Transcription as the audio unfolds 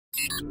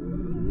In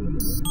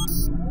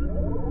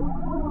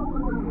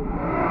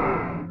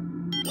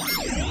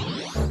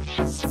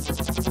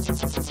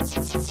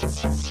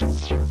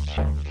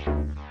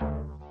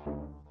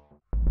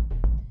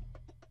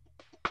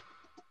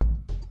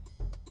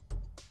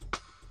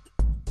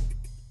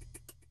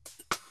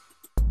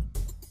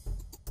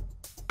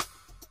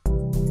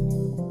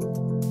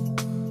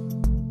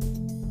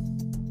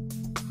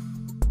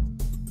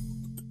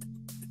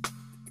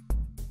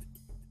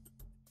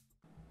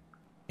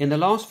the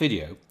last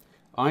video,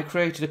 I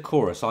created a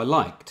chorus I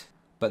liked,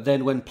 but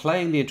then when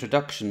playing the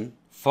introduction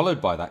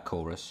followed by that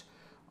chorus,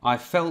 I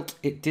felt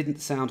it didn't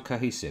sound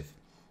cohesive.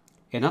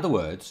 In other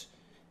words,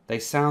 they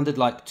sounded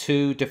like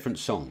two different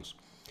songs.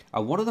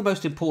 And one of the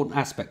most important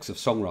aspects of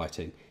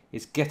songwriting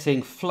is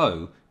getting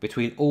flow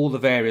between all the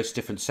various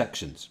different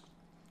sections.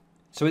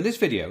 So in this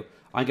video,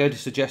 I'm going to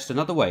suggest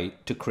another way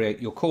to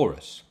create your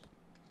chorus.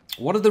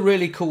 One of the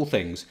really cool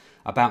things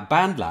about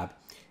BandLab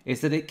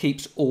is that it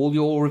keeps all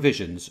your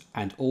revisions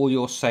and all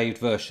your saved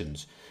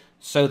versions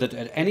so that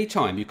at any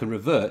time you can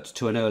revert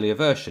to an earlier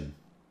version.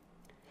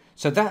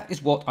 So that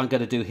is what I'm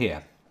going to do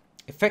here.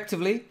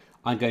 Effectively,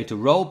 I'm going to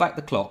roll back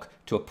the clock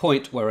to a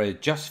point where I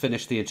just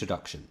finished the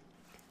introduction.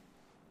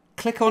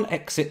 Click on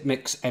Exit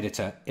Mix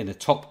Editor in the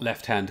top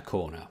left-hand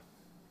corner.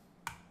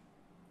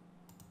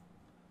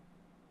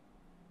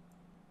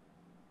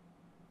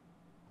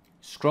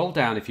 Scroll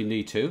down if you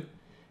need to,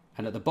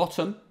 and at the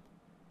bottom,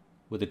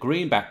 with a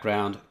green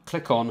background,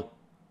 click on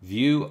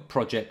View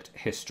Project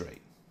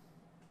History.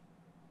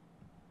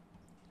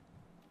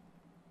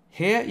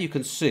 Here you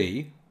can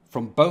see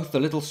from both the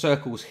little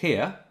circles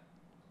here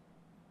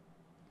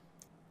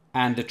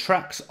and the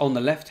tracks on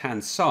the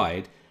left-hand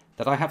side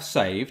that I have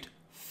saved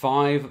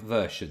 5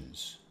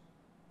 versions.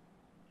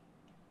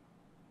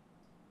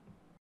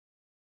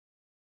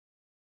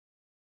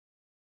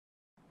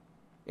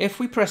 If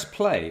we press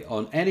play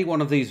on any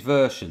one of these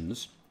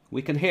versions,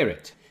 we can hear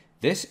it.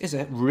 This is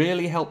a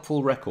really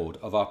helpful record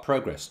of our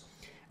progress,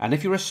 and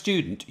if you're a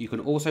student, you can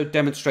also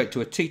demonstrate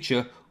to a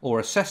teacher or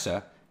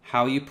assessor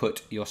how you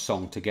put your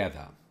song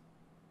together.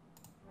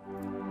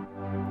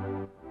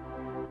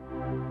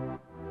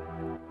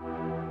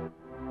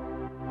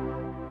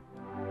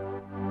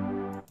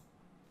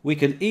 We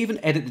can even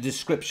edit the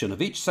description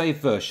of each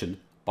saved version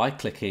by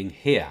clicking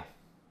here.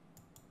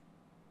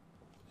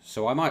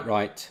 So I might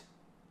write,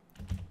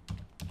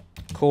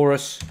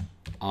 chorus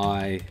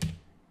I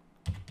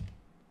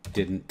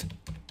didn't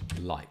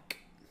like.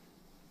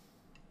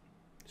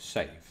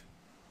 Save.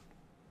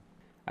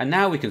 And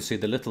now we can see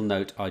the little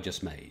note I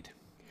just made.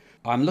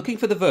 I'm looking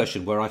for the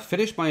version where I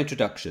finished my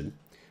introduction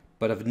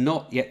but have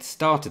not yet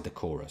started the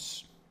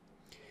chorus.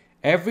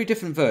 Every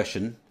different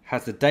version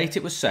has the date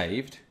it was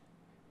saved,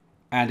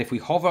 and if we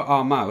hover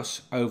our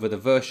mouse over the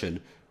version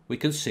we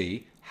can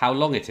see how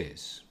long it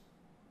is.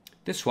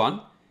 This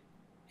one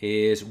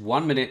is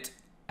 1 minute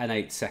and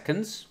 8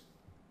 seconds.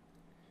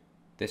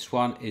 This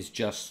one is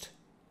just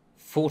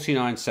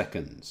 49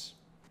 seconds.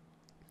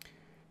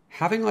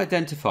 Having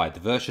identified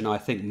the version I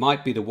think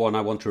might be the one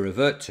I want to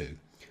revert to,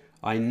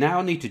 I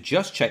now need to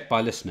just check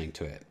by listening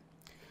to it.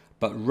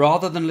 But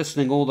rather than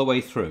listening all the way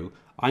through,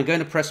 I'm going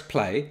to press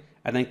play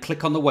and then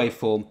click on the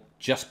waveform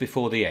just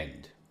before the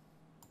end.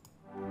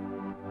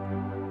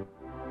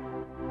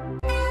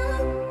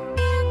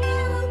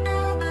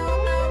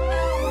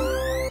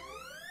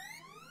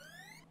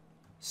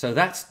 So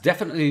that's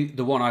definitely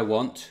the one I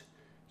want.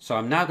 So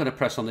I'm now going to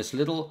press on this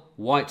little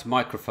white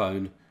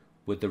microphone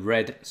with the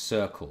red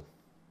circle.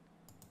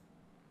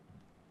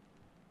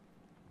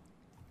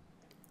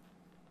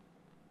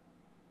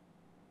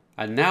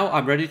 And now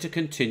I'm ready to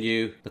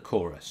continue the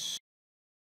chorus.